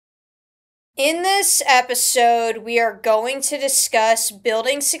In this episode, we are going to discuss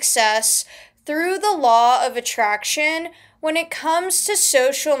building success through the law of attraction when it comes to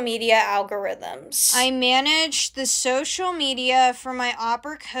social media algorithms. I manage the social media for my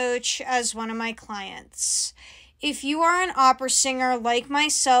opera coach as one of my clients. If you are an opera singer like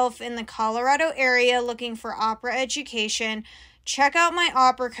myself in the Colorado area looking for opera education, check out my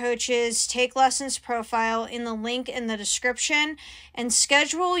Opera Coach's Take Lessons profile in the link in the description and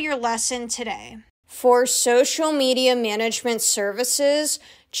schedule your lesson today. For social media management services,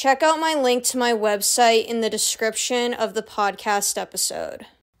 check out my link to my website in the description of the podcast episode.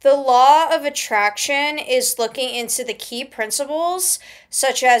 The law of attraction is looking into the key principles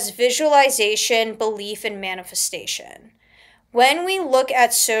such as visualization, belief, and manifestation. When we look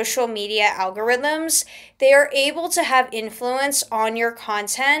at social media algorithms, they are able to have influence on your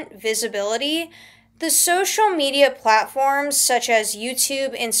content visibility. The social media platforms such as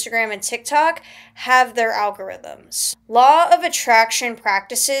YouTube, Instagram, and TikTok have their algorithms. Law of attraction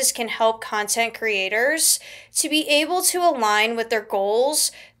practices can help content creators to be able to align with their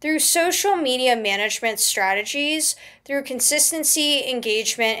goals through social media management strategies through consistency,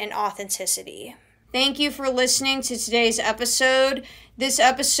 engagement, and authenticity. Thank you for listening to today's episode. This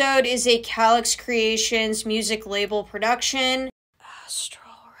episode is a Calyx Creations music label production.